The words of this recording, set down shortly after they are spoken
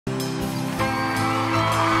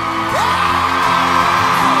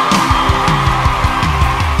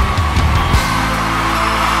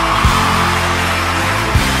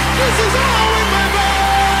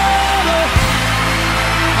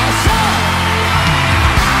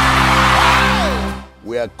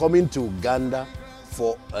are coming to Uganda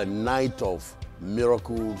for a night of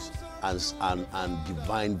miracles and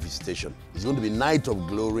divine visitation. It's going to be Night of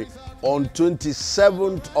Glory on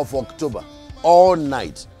 27th of October, all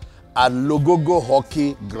night at Logogo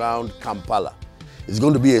Hockey Ground, Kampala. It's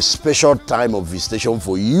going to be a special time of visitation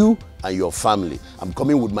for you and your family. I'm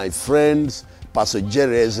coming with my friends, Pastor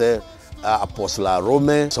Jereze, Apostle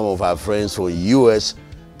Arome, some of our friends from US,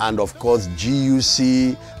 and of course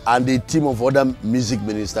GUC, and a team of other music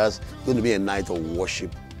ministers. It's going to be a night of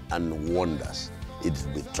worship and wonders. It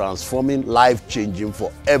will be transforming, life-changing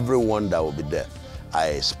for everyone that will be there. I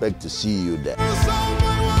expect to see you there.